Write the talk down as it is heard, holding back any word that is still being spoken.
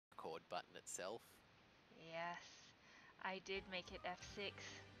button itself. Yes, I did make it F6.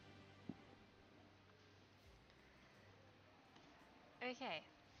 Okay.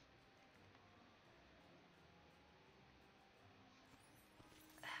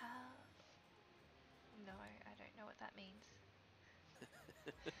 No, I don't know what that means.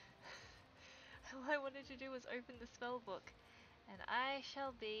 All I wanted to do was open the spell book. And I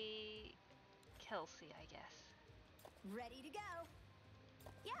shall be Kelsey, I guess. Ready to go.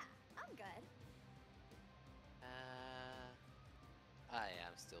 Yeah, I'm good. I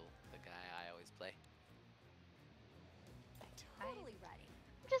am still the guy I always play. Totally ready.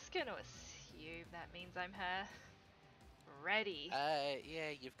 I'm just gonna assume that means I'm her. Ready. Yeah,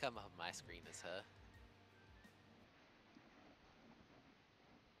 you've come up on my screen as her.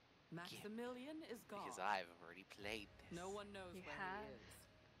 Maximilian is gone. Because I've already played this. No one knows You where have?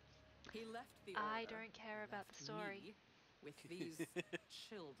 he is. He left the I order, don't care about the left story. me with these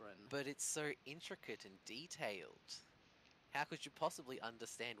children. But it's so intricate and detailed. How could you possibly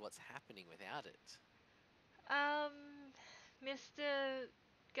understand what's happening without it? Mr.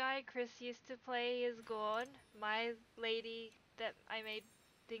 Guy Chris used to play is gone. My lady that I made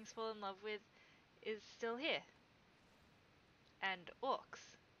things fall in love with is still here. And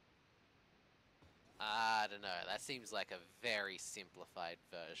orcs. I don't know, that seems like a very simplified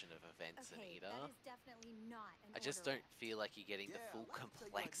version of events, Okay, Anita. that is definitely not an I just order don't feel like you're getting the full I'd like to tell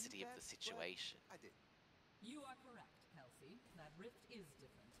you I knew complexity of that, the but situation. I did. You are correct, Kelsey. That rift is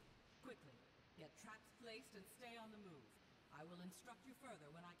different. Quickly, get traps placed and stay on the move. I will instruct you further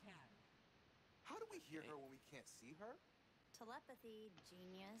when I can. How do we hear her when we can't see her? Telepathy,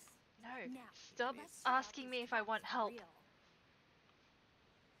 genius. No, Now, stop let's check out asking these me if I want traps for help. real.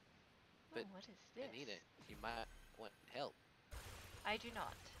 But what is this? Anita, you might want help. I do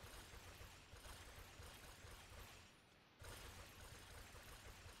not.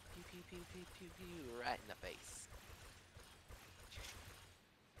 Pew pew pew pew pew pew, right in the face.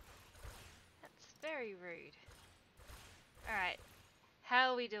 That's very rude. Alright,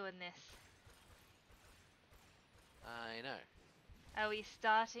 how are we doing this? I know. Are we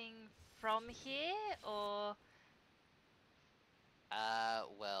starting from here, or...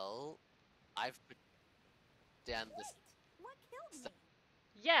 Well, I've put down the Wait, what killed me?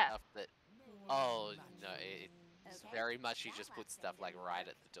 Yeah, stuff that... Oh, no, it's Okay, very much you that just put last stuff thing like didn't right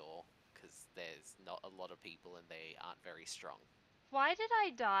work. at the door, because there's not a lot of people and they aren't very strong. why did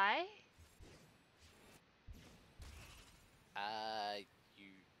I die?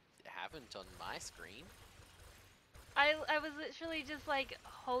 You haven't on my screen. I was literally just like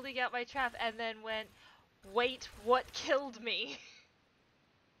holding out my trap and then went, wait, what killed me?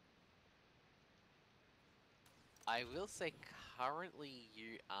 I will say currently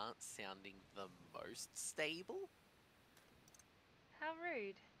you aren't sounding the most stable, How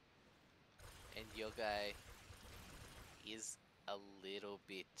rude. and your guy is a little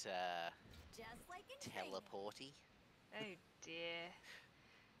bit, Just like in training. teleporty. Oh dear.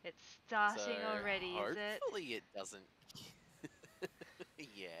 It's starting So already, is it? hopefully it doesn't...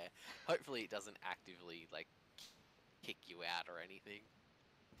 Yeah, hopefully it doesn't actively, like, kick you out or anything.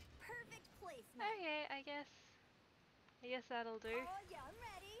 Perfect placement. Okay, I guess that'll do. Oh yeah, I'm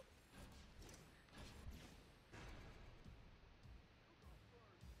ready.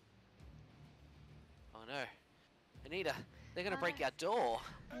 Oh no. Anita, they're gonna break our door.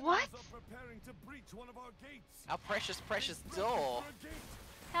 What? Enemies are preparing to breach one of our gates. Our precious, precious They've door. broken through a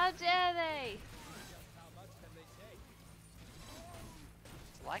gate. How dare they?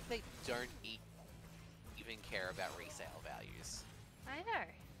 It's like they don't even care about resale values. I know.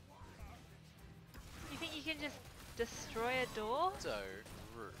 You think you can just destroy a door? So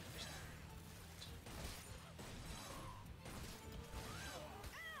rude.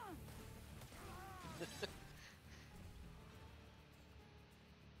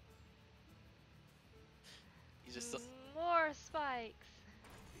 You just... More spikes.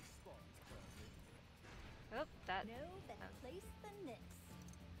 This spot is perfect. Oh, that. No better place than this.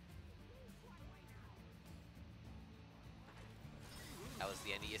 That was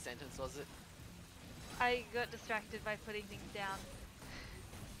the end of your sentence, was it? I got distracted by putting things down.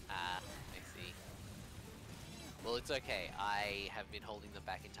 Ah, I see. Well, it's okay. I have been holding them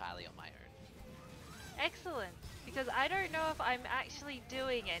back entirely on my own. Excellent, because I don't know if I'm actually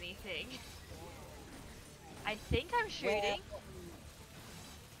doing anything. I think I'm shooting. Well,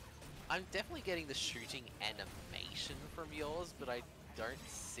 I'm definitely getting the shooting animation from yours, but I don't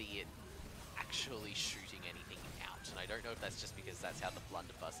see it actually shooting anything out. And I don't know if that's just because that's how the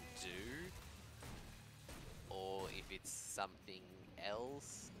blunderbuss do, or if it's something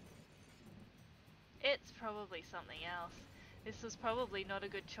else. It's probably something else. This was probably not a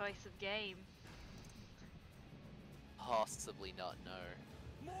good choice of game. Possibly not, no.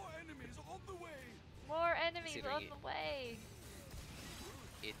 More enemies on the way. More enemies Considering on the way.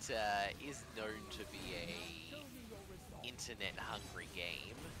 It is known to be a internet-hungry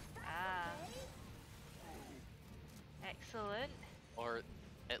game, Ah. Excellent. or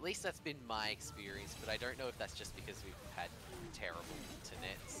at least that's been my experience, but I don't know if that's just because we've had terrible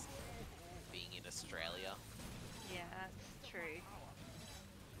internets being in Australia. Yeah, that's true.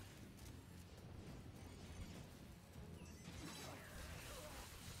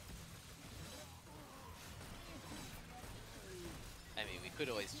 I mean, we could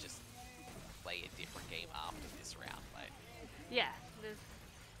always just play a different game after this round, like, Yeah, there's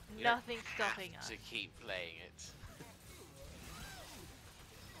you don't nothing stopping have us. to keep playing it.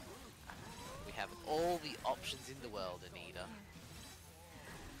 We have all the options in the world, Anita.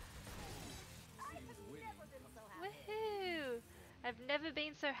 I have never been so happy. Woohoo! I've never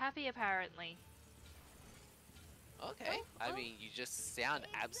been so happy, apparently. Okay, I oh. mean, you just sound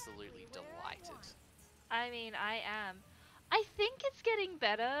absolutely delighted. I mean, I am. I think it's getting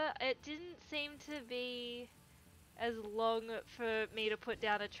better. It didn't seem to be as long for me to put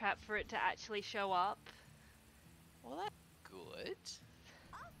down a trap for it to actually show up. Well, that's good.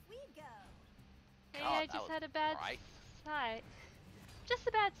 Off we go. Maybe God, I that just was had a bad right. start. Just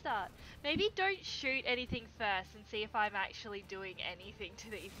a bad start. Maybe don't shoot anything first and see if I'm actually doing anything to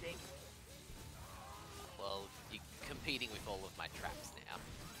these things. Well, you're competing with all of my traps now.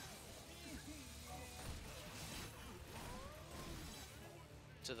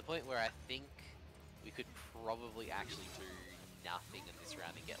 To the point where I think we could probably actually do nothing in this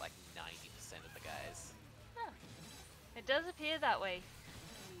round and get like 90% of the guys. Huh. It does appear that way.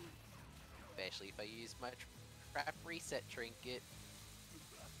 Especially if I use my trap reset trinket.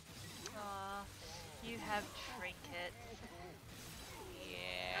 Aw, you have trinkets.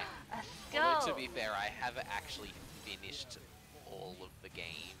 Yeah. A skull! Although to be fair, I have actually finished all of the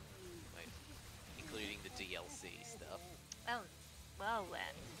game, like, including the DLC stuff. Oh, well then.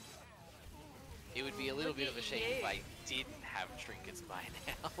 It would be a little Look bit at of a shame you. if I didn't have trinkets by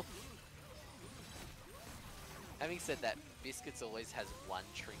now. Having said that, Biscuits always has one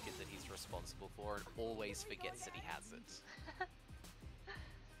trinket that he's responsible for and always forgets that he has it.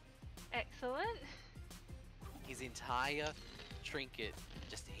 Excellent. His entire trinket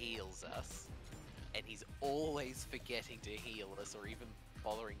just heals us, and he's always forgetting to heal us or even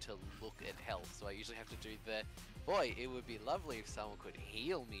bothering to look at health. So I usually have to do the, boy, it would be lovely if someone could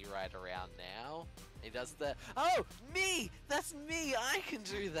heal me right around now. He does the, oh, me! That's me! I can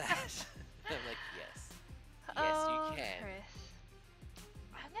do that! I'm like, yes. Yes, Oh, you can. Chris.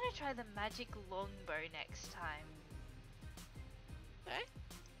 I'm gonna try the magic longbow next time. Okay.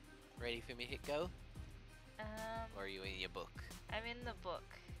 Ready for me to hit go? Um, Or are you in your book? I'm in the book.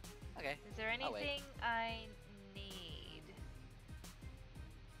 Okay. Is there I'll wait. anything I need?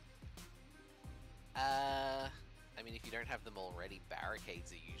 I mean, if you don't have them already,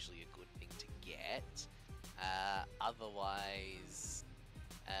 barricades are usually a good thing to get. Otherwise,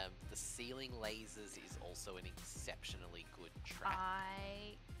 the ceiling lasers is also an exceptionally good trap.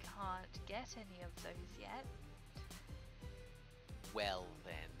 I can't get any of those yet. Well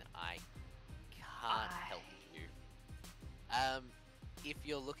then, I can't help you. If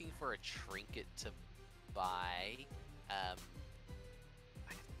you're looking for a trinket to buy, I'm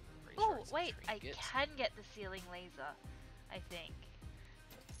pretty sure Oh, it's a wait, I trinket. can get the ceiling laser, I think.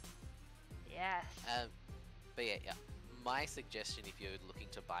 Yes. But yeah, my suggestion if you're looking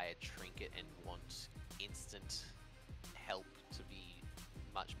to buy a trinket and want instant help to be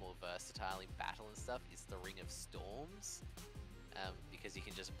much more versatile in battle and stuff is the Ring of Storms. Because you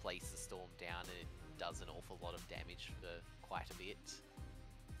can just place the storm down and it does an awful lot of damage for quite a bit.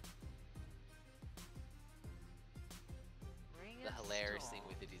 Ring The of hilarious Storm. thing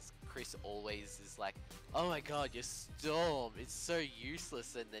with it is Chris always is like, oh my god, your storm, it's so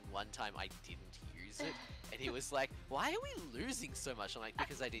useless, and then one time I didn't use it, and he was like, why are we losing so much? I'm like,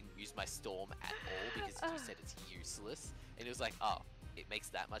 because I didn't use my storm at all, because you said it's useless, and he was like, oh, it makes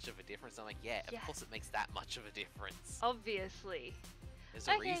that much of a difference? I'm like, yeah, of Yes. course it makes that much of a difference. Obviously. There's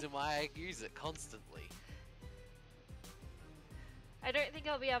a Okay. reason why I use it constantly. I don't think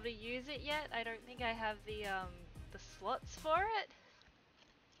I'll be able to use it yet. I don't think I have the slots for it.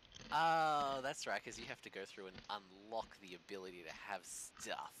 Oh, that's right, because you have to go through and unlock the ability to have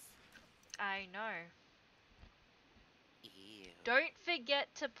stuff. I know. Ew. Don't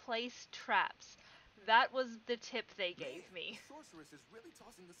forget to place traps. That was the tip they gave me. The sorceress is really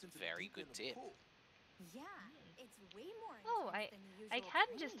tossing this into Very the deep good end of the tip. pool. Yeah, it's way more Oh, intense than the I usual can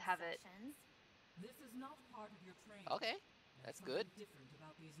just training have it. sessions. This is not part of your training. Okay. That's There's good. something different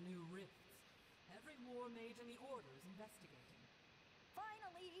about these new rifts. Every war mage in the Order is investigating.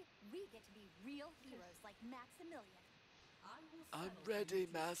 Finally, we get to be real heroes like Maximilian. I will I'm settle for ready, you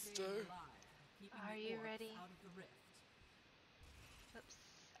two Master. staying alive and keeping Are the you orcs ready? out of the rift. Oops.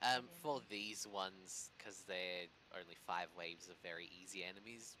 I didn't For mean- these ones, because they're only 5 waves of very easy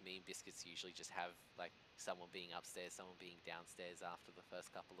enemies, me and Biscuits usually just have like someone being upstairs, someone being downstairs after the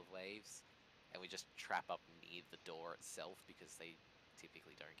first couple of waves, and we just trap up near the door itself because they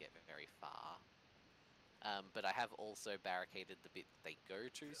typically don't get very far. But I have also barricaded the bit that they go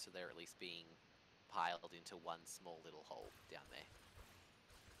to, so they're at least being piled into one small little hole down there.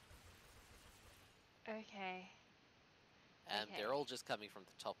 Okay. Okay. They're all just coming from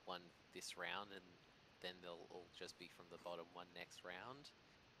the top one this round, and then they'll all just be from the bottom one next round.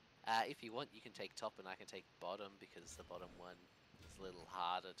 If you want, you can take top and I can take bottom, because the bottom one is a little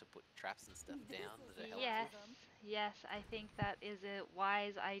harder to put traps and stuff down that are helpful. Yes. Yes, I think that is a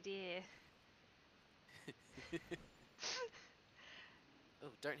wise idea. Oh,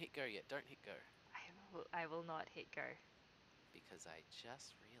 don't hit go yet, don't hit go. I will not hit go. Because I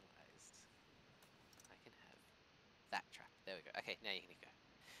just realized I can have that trap. There we go. Okay, now you can hit go.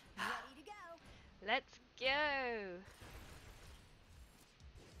 Ready to go. Let's go.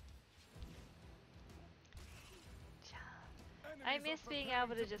 I miss being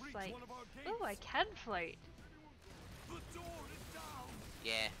able to just like, oh, I can float. The door is down.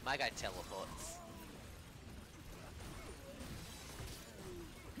 Yeah, my guy teleports.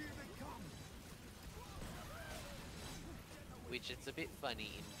 Here they come. Which it's a bit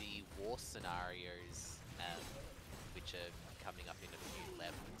funny in the war scenarios, which are coming up in a few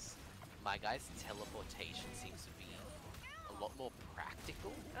levels. My guy's teleportation seems to be a lot more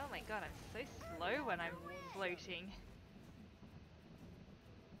practical. Oh my god, I'm so slow when I'm floating.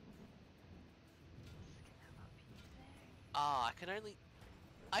 Ah,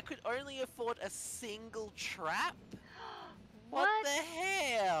 I could only afford a single trap? What? The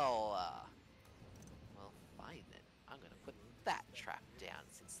hell? Well, fine then. I'm gonna put that trap down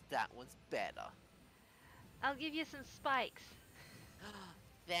since that one's better. I'll give you some spikes.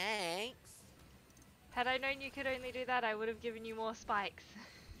 Thanks. Had I known you could only do that, I would have given you more spikes.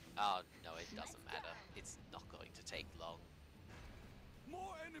 Oh, no, it doesn't matter. It's not going to take long.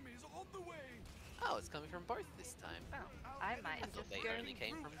 More enemies on the way. Oh, it's coming from both this time. Oh, I might I thought just they go. only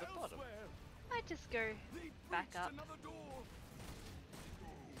came from the bottom. Might just go They back breached up. another door.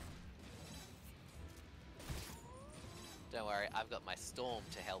 Don't worry, I've got my storm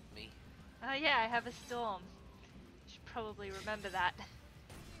to help me. Oh yeah, I have a storm. Should probably remember that.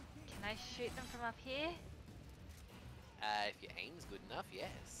 Can I shoot them from up here? If your aim's good enough,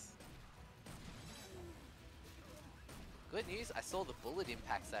 yes. Good news, I saw the bullet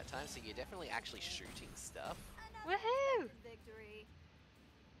impacts that time, so you're definitely actually shooting stuff. Another Woohoo! victory.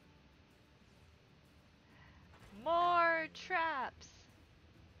 More traps!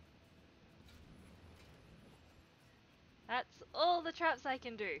 That's all the traps I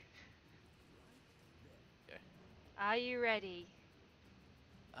can do. Okay. Are you ready?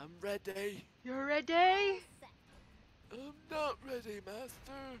 I'm ready. You're ready? Set. I'm not ready,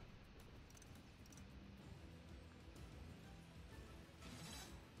 Master.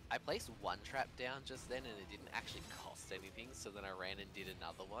 I placed one trap down just then and it didn't actually cost anything, so then I ran and did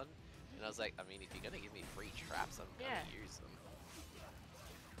another one. And I was like, I mean, if you're gonna give me free traps, I'm Yeah. gonna use them.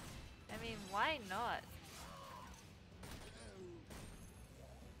 I mean, why not?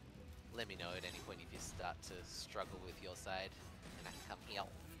 Let me know at any point if you start to struggle with your side, and I can come here.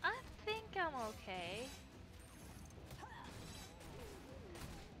 I think I'm okay.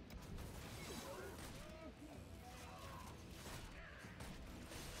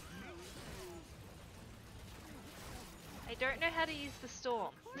 I don't know how to use the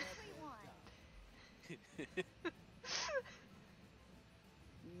storm. Clearly won.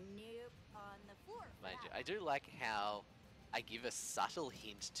 Nope. On the floor. for Mind that you, I do like how I give a subtle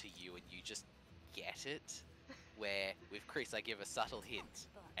hint to you and you just get it. Where with Chris, I give a subtle hint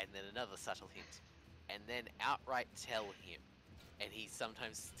and then another subtle hint, and then outright tell him, and he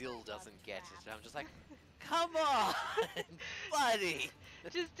sometimes still doesn't get it. And I'm just like, come on, buddy.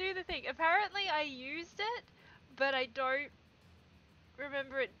 Just do the thing. Apparently I used it, but I don't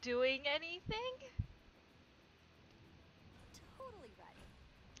remember it doing anything. Totally ready.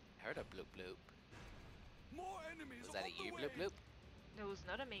 I heard a bloop bloop. More enemies Was that on a the you way. bloop bloop? It was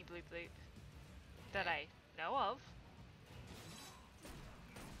not a me bloop bloop that I know of.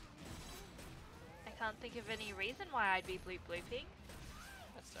 I can't think of any reason why I'd be bloop blooping.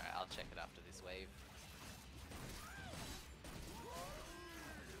 That's alright, I'll check it after this wave.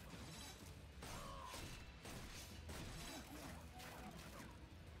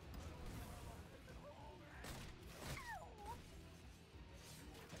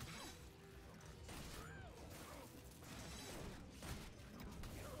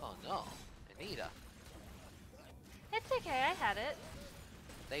 I had it.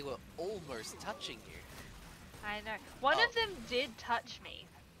 They were almost touching you. I know. One Oh. of them did touch me.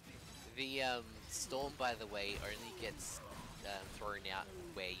 The storm, by the way, only gets thrown out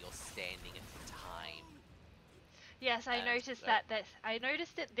where you're standing at the time. Yes, I noticed so- that. I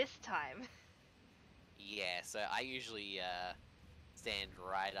noticed it this time. Yeah, so I usually stand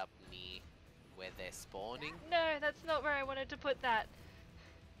right up near where they're spawning. No, that's not where I wanted to put that.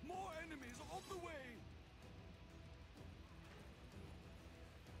 More enemies on the way.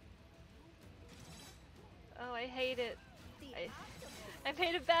 Oh, I hate it. The I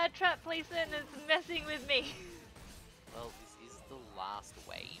made a bad trap placement and it's messing with me. Well, this is the last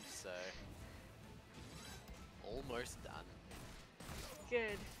wave, so almost done.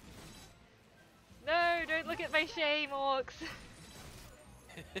 Good. No, don't look at my shame, orcs.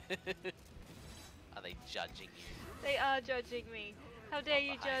 Are they judging you? They are judging me. How dare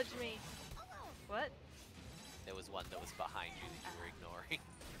you behind judge me? What? There was one that was behind you that you were ignoring.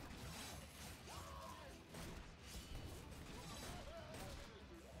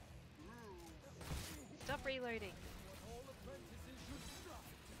 Stop reloading.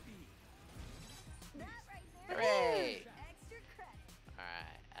 that right there. Hooray! Extra credit.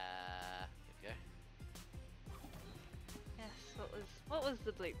 Alright, here Yes, what was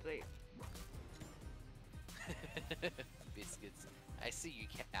the bleep bleep? we go. Biscuits. I see you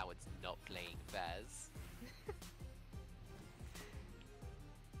cowards not playing Faz.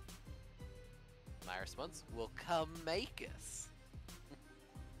 My response, well, come make us.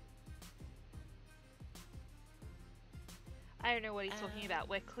 I don't know what he's talking about.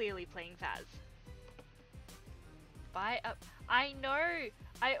 We're clearly playing Faz. Buy up. I know!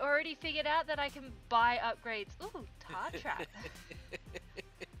 I already figured out that I can buy upgrades. Ooh, tar trap.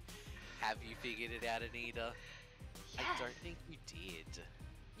 Have you figured it out, Anita? I Yes. don't think you did.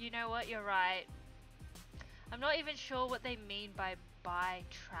 You know what? You're right. I'm not even sure what they mean by buy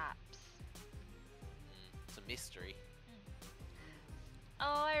traps. It's a mystery.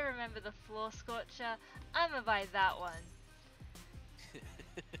 Oh, I remember the floor scorcher. I'ma buy that one.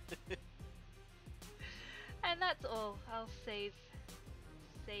 And that's all. I'll save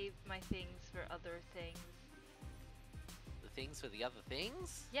my things for other things. The things for the other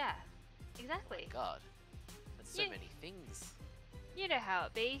things? Yeah, exactly. God, that's so Yeah. many things. You know how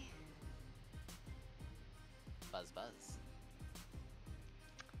it be. Buzz buzz.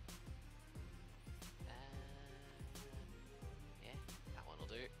 Yeah, that one will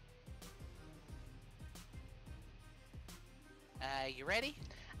do. You ready?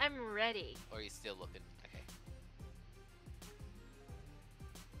 I'm ready. Or are you still looking? Okay.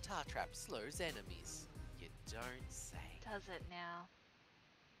 Tar trap slows enemies. You don't say. Does it now?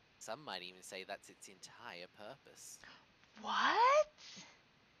 Some might even say that's its entire purpose. What?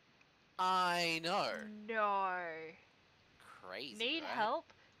 I know. No. Crazy, Need right?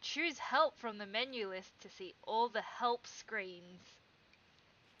 help? Choose help from the menu list to see all the help screens.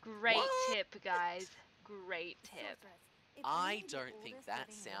 Great What? tip, guys. Great tip. Sorceress, if I only the don't think oldest that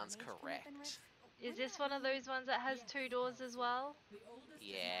living sounds mermaid came up correct. and ripped- Is this one of those ones that has two doors as well? The oldest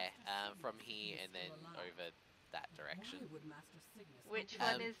Yeah, and from master here Cygnus and then still alive. over that direction. Why would Master Cygnus Which open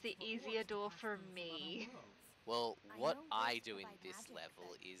one Um, is the for easier orcs to door pass for through from me? other worlds? Well, I what know I ghosts do in provide this magic, level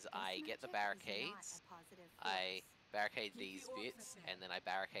but is ghost I get the magic is not barricades, a positive I force. barricade Keep the these orcs bits, at bay. and then I You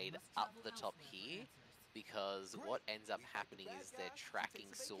barricade must up travel the top elsewhere for here, answers. because what ends up happening is their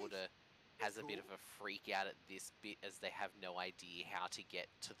tracking sorta has a bit of a freak out at this bit, as they have no idea how to get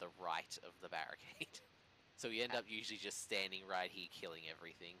to the right of the barricade. So we end up usually just standing right here killing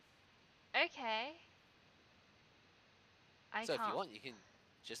everything. Okay. I So can't. if you want, you can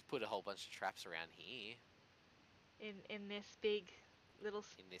just put a whole bunch of traps around here In this big little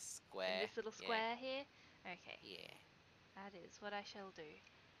in this in square. this little Yeah, square here. Okay, yeah. that is what I shall do.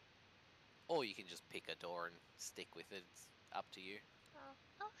 Or you can just pick a door and stick with it. It's up to you.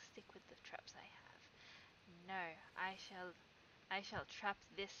 I'll stick with the traps I have. No, I shall trap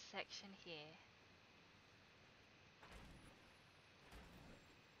this section here.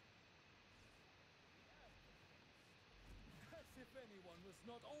 As if anyone was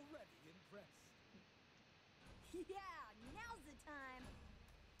not already impressed. Yeah, now's the time.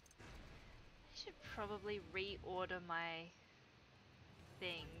 I should probably reorder my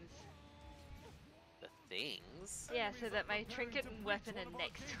things. The things. Yeah, so that my trinket and weapon are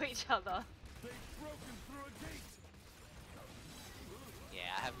next to each other. They've broken through a gate. Yeah,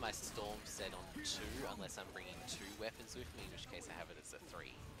 I have my storm set on 2, unless I'm bringing 2 weapons with me, in which case I have it as a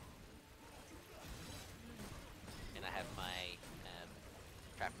 3. And I have my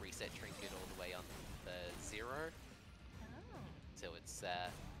trap reset trinket all the way on the 0, Oh. so it's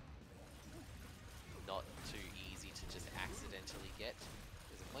not too easy to just accidentally eventually get.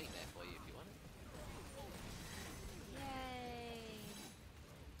 There's a point there for you if you want it. Yay!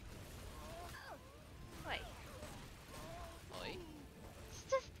 Wait, Oi. it's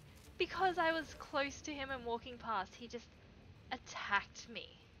just because I was close to him and walking past, he just attacked me.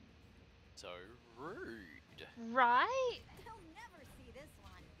 So rude. Right? He'll never see this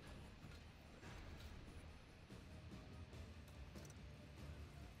one.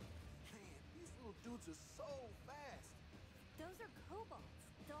 Man, these little dudes are so fast. Those are kobolds.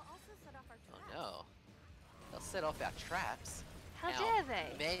 They'll also set off our Oh traps. no. They'll set off our traps. How Our dare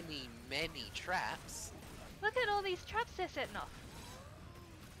they? many traps. Look at all these traps they're setting off.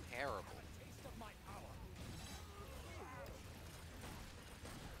 Terrible. Taste of my power.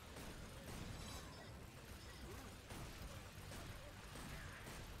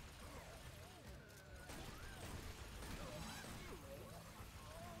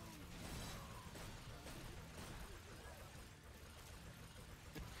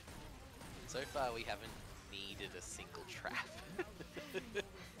 So far we haven't needed a single trap.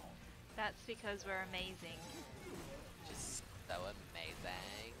 That's because we're amazing. Just so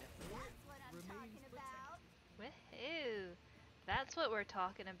amazing. That's what I'm talking about. Woohoo! That's what we're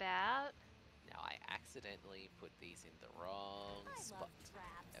talking about. Now I accidentally put these in the wrong I spot. love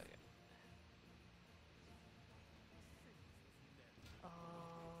traps. There we go.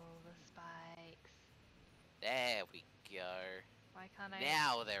 Oh, the spikes. There we go. Why can't I?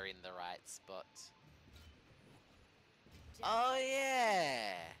 Now they're in the right spot. Just Oh like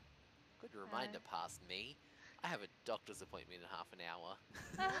yeah! Good reminder past me. I have a doctor's appointment in half an hour.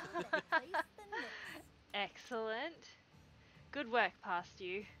 that. Place the nix. Excellent. Good work, past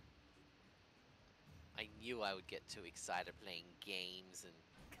you. I knew I would get too excited playing games and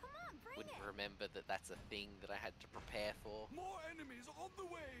Come on, bring wouldn't it. remember that that's a thing that I had to prepare for. More enemies on the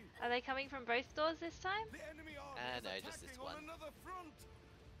way. Are they coming from both doors this time? The enemy army is No, just this attacking on one. another front.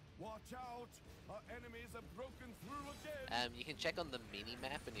 Watch out. Our enemies have broken through again. You can check on the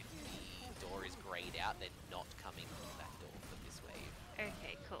mini-map, and if the door is grayed out, they're not coming from that door for this wave.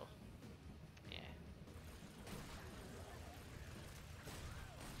 Okay, cool. Yeah.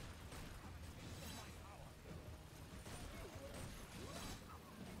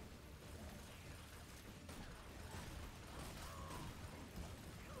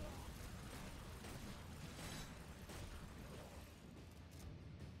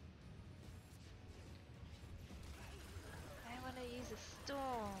 I want to use a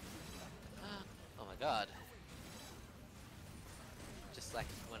storm. Oh my god. Just like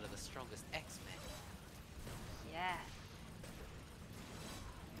one of the strongest X-Men. Yes.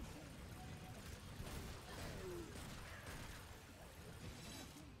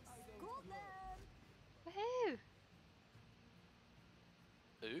 School them. Woohoo!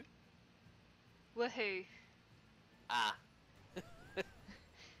 Ooh? Woohoo! Ah.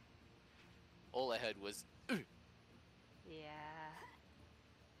 All I heard was ooh, Yeah.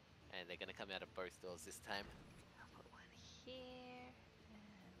 and they're gonna come out of both doors this time. I'll put one here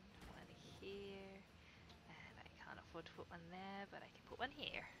and one here, and I can't afford to put one there, but I can put one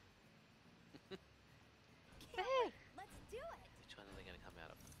here. Woohoo! Let's do it. Which one are they gonna come out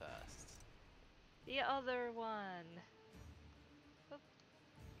of first? The other one. Oop.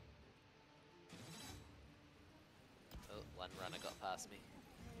 Oh, one runner got past me.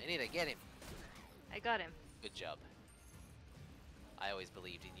 I need to get him. I got him, Good job. I always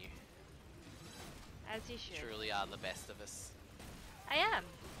believed in you. as you should. Truly are the best of us. I am.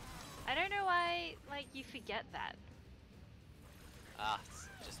 I don't know why, like, you forget that. Ah, it's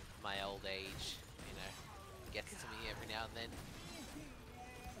just my old age, you know. Gets to me every now and then.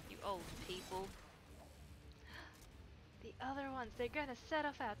 You old people. The other ones, they're gonna set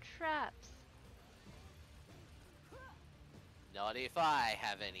off our traps. Not if I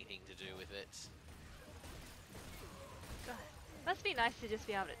have anything to do with it. God, must be nice to just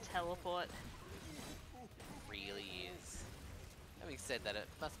be able to teleport. Really is. Having said that, it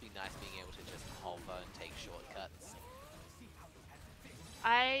must be nice being able to just hover and take shortcuts.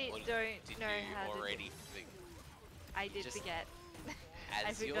 I Or don't did know you how to. already think I did just- forget.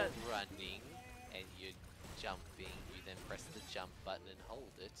 as I you're forgot. running and you're jumping, you then press the jump button and hold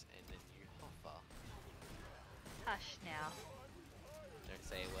it, and then you hover. Hush now. Don't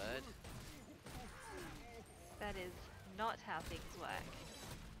say a word. That is not how things work.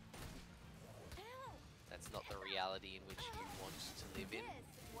 Ow. That's not the reality in which you want to live in.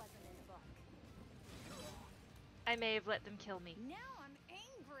 This wasn't in the book. I may have let them kill me. Now I'm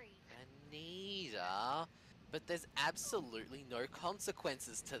angry. Anita, but there's absolutely no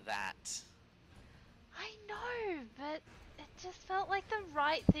consequences to that. I know, but it just felt like the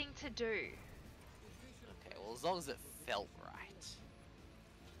right thing to do. Okay, well, as long as it felt right.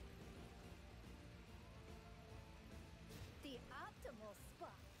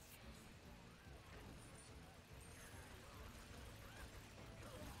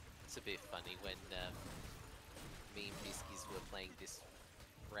 a bit funny when me and Biskies were playing this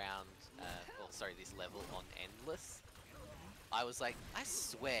round, this level on Endless. I was like, I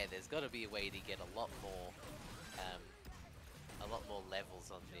swear there's got to be a way to get a lot more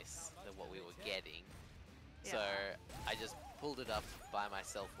levels on this than what we were getting. Yeah. So I just pulled it up by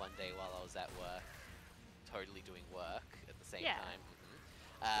myself one day while I was at work, totally doing work at the same Yeah.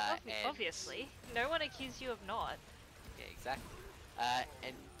 time. And Obviously, no one accused you of not. yeah, exactly.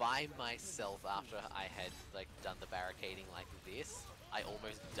 And by myself, after I had like done the barricading like this, I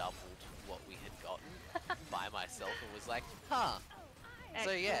almost doubled what we had gotten by myself, and was like, huh.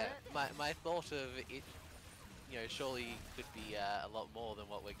 So yeah, Excellent. my thought of it, surely could be a lot more than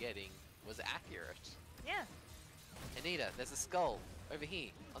what we're getting was accurate. Yeah. Anita, there's a skull over here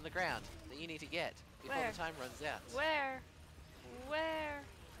on the ground that you need to get before Where? the time runs out. Where? Where?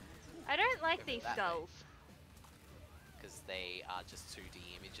 I don't like Over these that way. skulls. Because they are just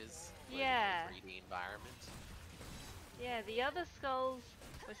 2D images. Yeah. In a 3D environment. Yeah, the other skulls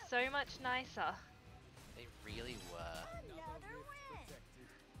were so much nicer. They really were. Another win!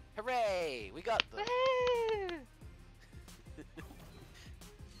 Hooray! We got them! Woohoo!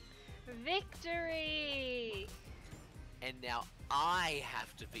 Victory! And now I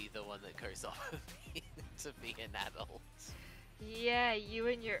have to be the one that goes off to be an adult. Yeah, you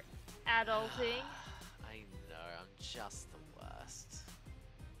and your adulting. I know, I'm just the worst.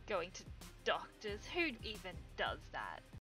 Going to doctors. Who even does that?